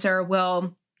influencer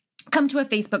will come to a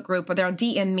Facebook group, or they'll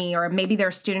DM me, or maybe they're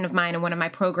a student of mine in one of my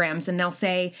programs, and they'll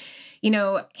say,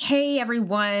 hey,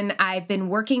 everyone, I've been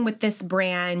working with this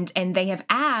brand and they have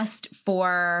asked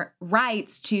for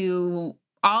rights to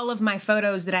all of my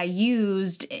photos that I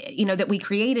used, that we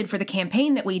created for the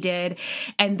campaign that we did.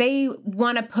 And they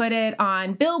want to put it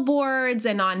on billboards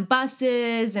and on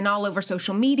buses and all over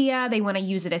social media. They want to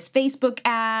use it as Facebook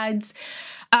ads.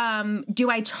 Do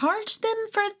I charge them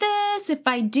for this? If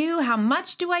I do, how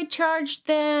much do I charge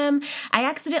them? I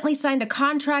accidentally signed a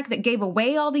contract that gave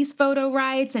away all these photo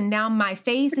rights, and now my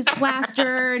face is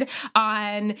plastered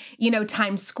on,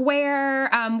 Times Square.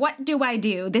 What do I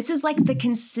do? This is like the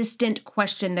consistent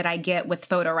question that I get with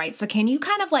photo rights. So can you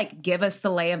kind of like give us the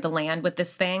lay of the land with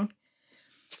this thing?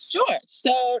 Sure.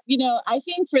 So, I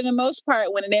think for the most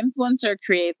part, when an influencer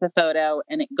creates a photo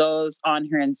and it goes on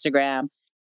her Instagram,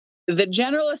 the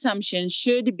general assumption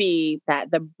should be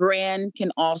that the brand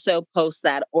can also post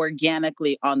that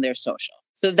organically on their social.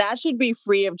 So that should be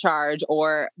free of charge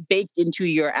or baked into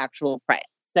your actual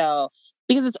price. So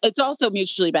because it's also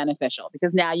mutually beneficial,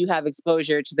 because now you have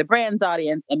exposure to the brand's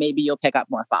audience and maybe you'll pick up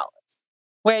more followers.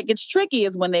 Where it gets tricky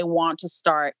is when they want to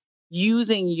start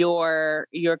using your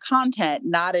content,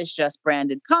 not as just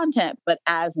branded content, but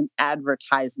as an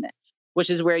advertisement, which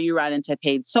is where you run into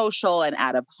paid social and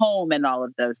out of home and all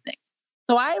of those things.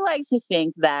 So I like to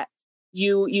think that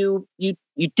you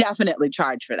definitely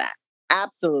charge for that.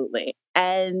 Absolutely.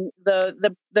 And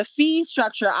the fee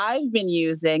structure I've been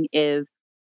using is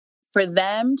for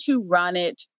them to run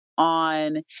it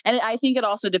on, and I think it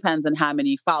also depends on how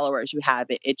many followers you have.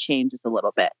 It changes a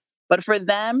little bit. But for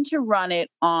them to run it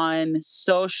on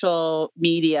social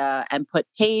media and put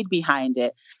paid behind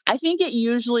it, I think it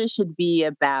usually should be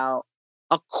about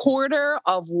a quarter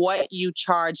of what you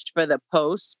charged for the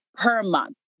post per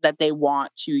month that they want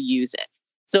to use it.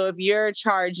 So if you're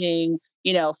charging,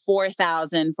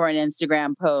 $4,000 for an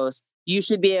Instagram post, you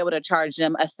should be able to charge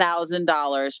them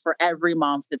 $1,000 for every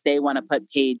month that they want to put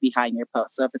paid behind your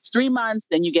post. So if it's 3 months,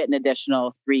 then you get an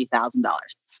additional $3,000.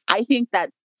 I think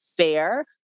that's fair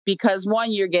because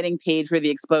one, you're getting paid for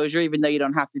the exposure, even though you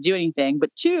don't have to do anything.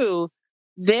 But two,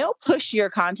 they'll push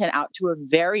your content out to a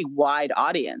very wide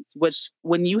audience, which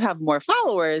when you have more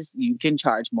followers, you can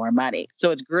charge more money.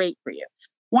 So it's great for you.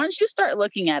 Once you start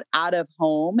looking at out of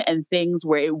home and things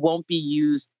where it won't be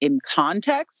used in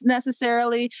context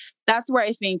necessarily, that's where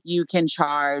I think you can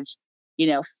charge,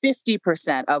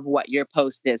 50% of what your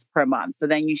post is per month. So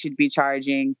then you should be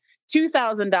charging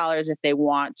 $2,000 if they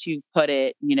want to put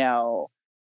it,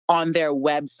 on their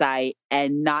website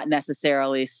and not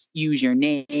necessarily use your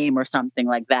name or something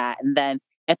like that. And then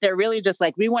if they're really just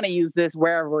like, we want to use this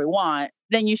wherever we want,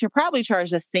 then you should probably charge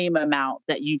the same amount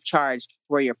that you've charged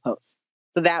for your post.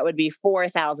 So that would be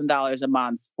 $4,000 a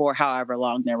month for however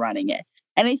long they're running it.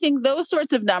 And I think those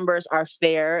sorts of numbers are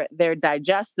fair, they're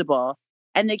digestible,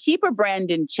 and they keep a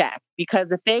brand in check,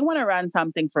 because if they want to run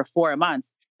something for 4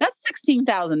 months, that's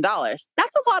 $16,000.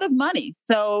 That's a lot of money.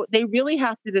 So they really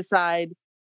have to decide,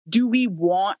 do we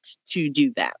want to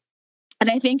do that?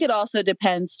 And I think it also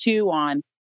depends too on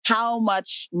how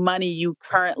much money you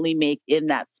currently make in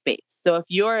that space. So if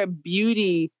you're a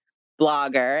beauty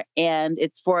blogger and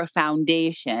it's for a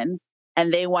foundation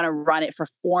and they want to run it for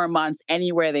 4 months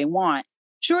anywhere they want,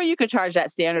 sure, you could charge that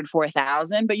standard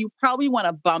 4,000, but you probably want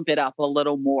to bump it up a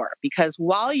little more because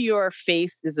while your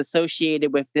face is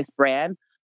associated with this brand,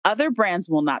 other brands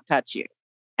will not touch you.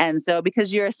 And so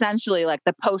because you're essentially like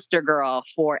the poster girl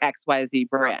for XYZ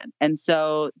brand. And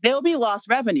so there'll be lost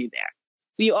revenue there.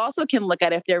 So you also can look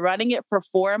at if they're running it for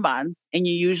 4 months and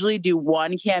you usually do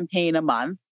one campaign a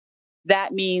month,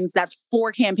 that means that's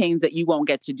 4 campaigns that you won't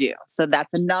get to do. So that's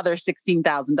another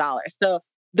 $16,000. So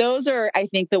those are, I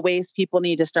think, the ways people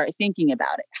need to start thinking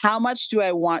about it. How much do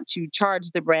I want to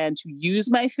charge the brand to use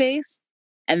my face?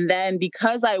 And then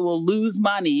because I will lose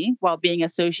money while being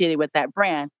associated with that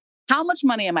brand, how much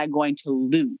money am I going to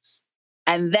lose?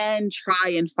 And then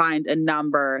try and find a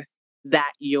number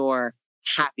that you're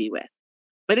happy with.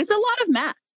 But it's a lot of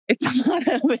math. It's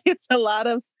a lot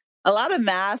of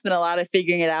math and a lot of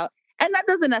figuring it out. And that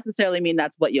doesn't necessarily mean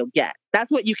that's what you'll get.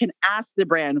 That's what you can ask the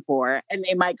brand for. And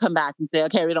they might come back and say,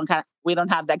 okay, we don't have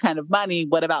that kind of money.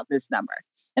 What about this number?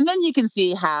 And then you can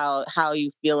see how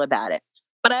you feel about it.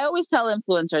 But I always tell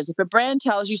influencers, if a brand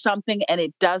tells you something and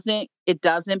it doesn't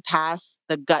pass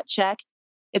the gut check,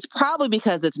 it's probably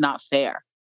because it's not fair.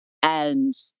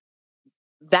 And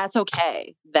that's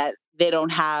okay that they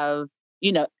don't have,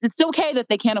 it's okay that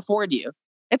they can't afford you.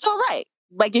 It's all right.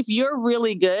 Like if you're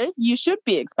really good, you should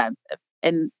be expensive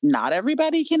and not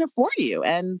everybody can afford you.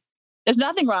 And there's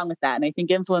nothing wrong with that. And I think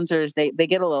influencers, they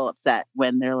get a little upset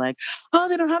when they're like, oh,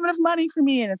 they don't have enough money for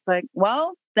me. And it's like,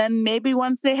 well, then maybe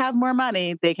once they have more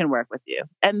money, they can work with you.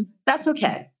 And that's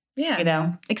okay.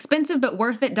 Yeah.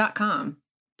 Expensivebutworthit.com.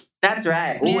 That's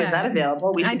right. Oh, is that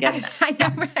available? We should get that. I know,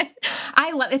 right?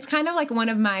 I love. It's kind of like one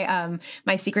of my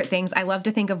my secret things. I love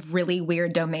to think of really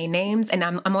weird domain names, and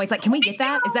I'm always like, can we get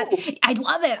that? Is that? I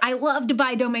love it. I love to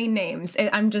buy domain names. I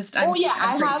have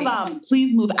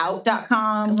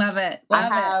pleasemoveout.com. Love it.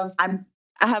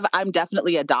 I'm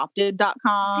definitely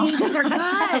adopted.com. See, those are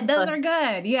good. Those are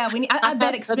good. Yeah, I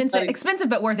bet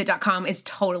expensivebutworthit.com is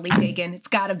totally taken. It's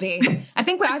got to be. I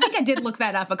think I did look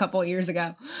that up a couple of years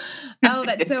ago. Oh,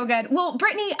 that's so good. Well,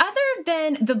 Brittany, other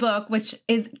than the book, which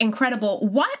is incredible,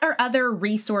 what are other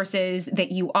resources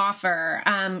that you offer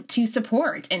to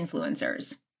support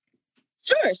influencers?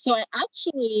 Sure. So I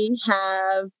actually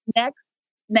have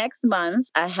next month.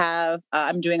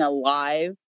 I'm doing a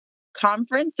live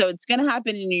conference. So it's going to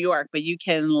happen in New York, but you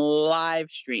can live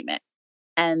stream it.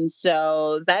 And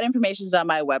so that information is on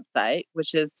my website,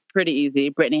 which is pretty easy,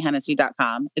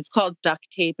 BrittanyHennessy.com. It's called Duct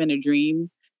Tape and a Dream.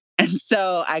 And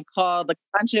so I called a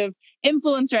bunch of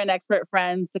influencer and expert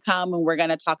friends to come, and we're going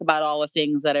to talk about all the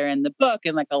things that are in the book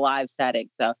in like a live setting.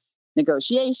 So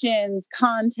negotiations,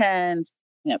 content,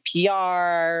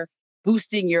 PR,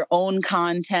 boosting your own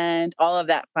content, all of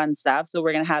that fun stuff. So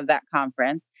we're going to have that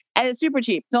conference. And it's super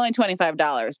cheap. It's only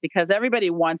 $25 because everybody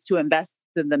wants to invest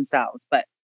in themselves. But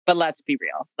let's be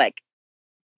real. Like,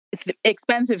 it's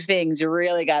expensive things. You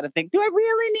really got to think, do I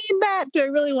really need that? Do I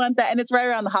really want that? And it's right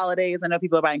around the holidays. I know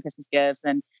people are buying Christmas gifts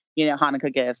and,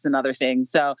 Hanukkah gifts and other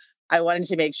things. So I wanted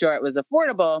to make sure it was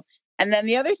affordable. And then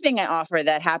the other thing I offer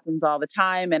that happens all the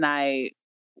time, and I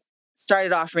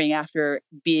started offering after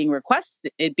being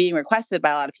requested by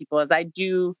a lot of people, is I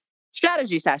do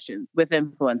strategy sessions with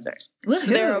influencers.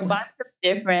 There are a bunch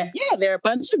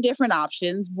of different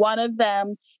options. One of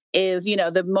them is,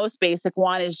 the most basic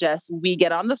one is just we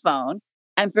get on the phone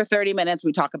and for 30 minutes,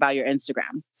 we talk about your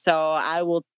Instagram. So I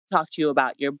will talk to you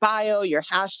about your bio, your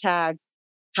hashtags,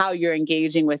 how you're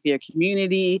engaging with your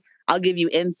community. I'll give you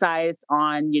insights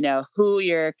on, who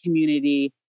your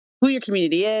community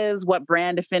is, what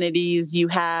brand affinities you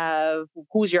have,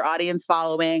 who's your audience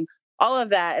following, all of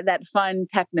that fun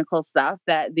technical stuff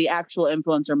that the actual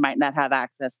influencer might not have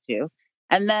access to.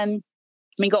 And then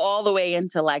we go all the way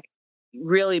into like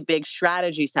really big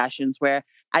strategy sessions where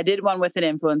I did one with an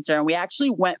influencer and we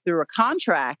actually went through a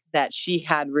contract that she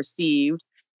had received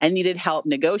and needed help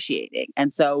negotiating.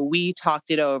 And so we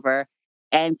talked it over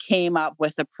and came up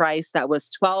with a price that was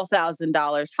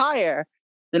 $12,000 higher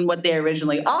than what they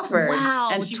originally offered. Wow,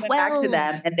 and she went back to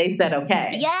them and they said,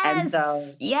 okay. Yes. And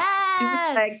so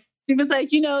yes. she was like,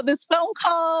 this phone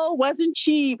call wasn't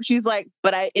cheap. She's like,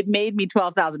 but it made me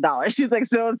 $12,000. She's like,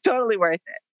 so it's totally worth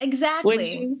it.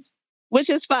 Exactly. Which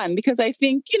is fun because I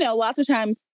think, lots of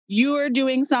times you're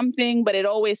doing something, but it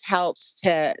always helps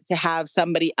to have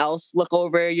somebody else look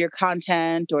over your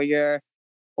content or your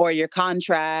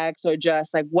contracts or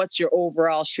just like, what's your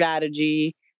overall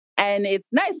strategy? And it's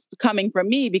nice coming from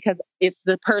me because it's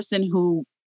the person who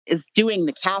is doing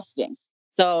the casting.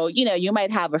 So, you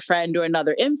might have a friend or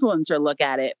another influencer look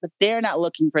at it, but they're not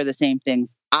looking for the same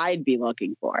things I'd be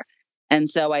looking for. And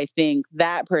so I think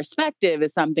that perspective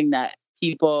is something that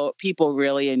people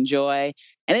really enjoy.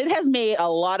 And it has made a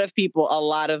lot of people a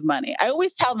lot of money. I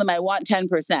always tell them I want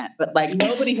 10%, but like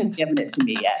nobody has given it to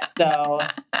me yet. So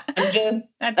I'm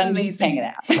just hanging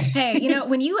out. Hey,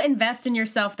 when you invest in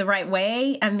yourself the right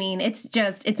way, I mean, it's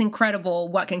incredible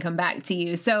what can come back to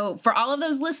you. So for all of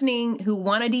those listening who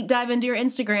want to deep dive into your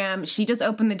Instagram, she just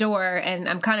opened the door, and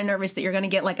I'm kind of nervous that you're going to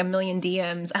get like 1 million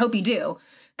DMs. I hope you do.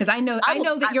 Because I know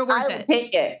that you're worth it.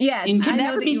 Take it. Yes, you can I know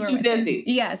never that be you too busy.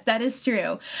 Yes, that is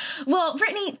true. Well,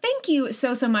 Brittany, thank you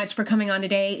so much for coming on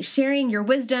today, sharing your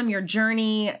wisdom, your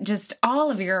journey, just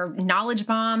all of your knowledge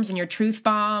bombs and your truth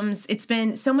bombs. It's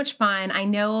been so much fun. I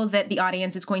know that the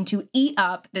audience is going to eat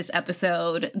up this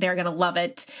episode. They're going to love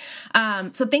it.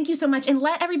 So thank you so much, and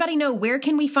let everybody know, where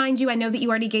can we find you? I know that you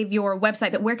already gave your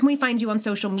website, but where can we find you on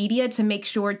social media to make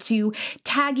sure to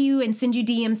tag you and send you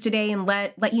DMs today and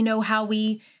let you know how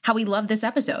we love this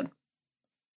episode?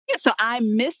 Yeah, so I'm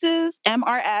Mrs.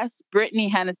 MRS Brittany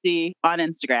Hennessy on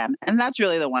Instagram, and that's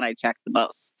really the one I check the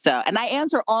most. So, and I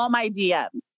answer all my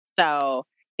DMs. So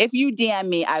if you DM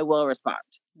me, I will respond.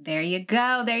 There you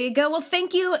go. There you go. Well,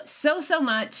 thank you so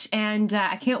much. And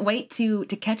I can't wait to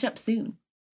catch up soon.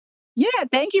 Yeah,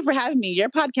 thank you for having me. Your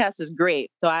podcast is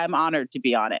great. So I'm honored to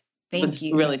be on it. Thank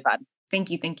you. Really fun. Thank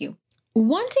you.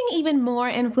 Wanting even more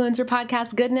influencer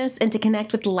podcast goodness and to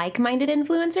connect with like-minded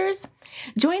influencers?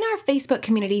 Join our Facebook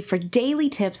community for daily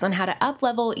tips on how to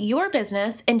up-level your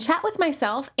business and chat with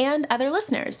myself and other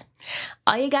listeners.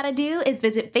 All you gotta do is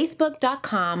visit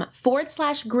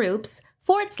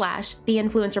facebook.com/groups/The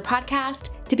Influencer Podcast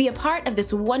to be a part of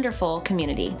this wonderful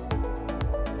community.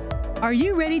 Are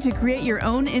you ready to create your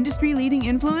own industry-leading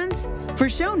influence? For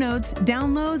show notes,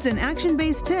 downloads, and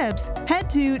action-based tips, head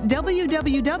to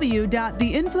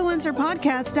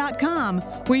www.theinfluencerpodcast.com,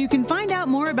 where you can find out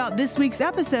more about this week's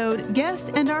episode, guest,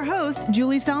 and our host,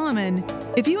 Julie Solomon.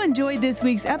 If you enjoyed this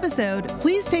week's episode,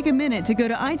 please take a minute to go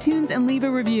to iTunes and leave a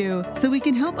review so we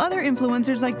can help other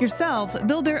influencers like yourself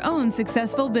build their own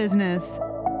successful business.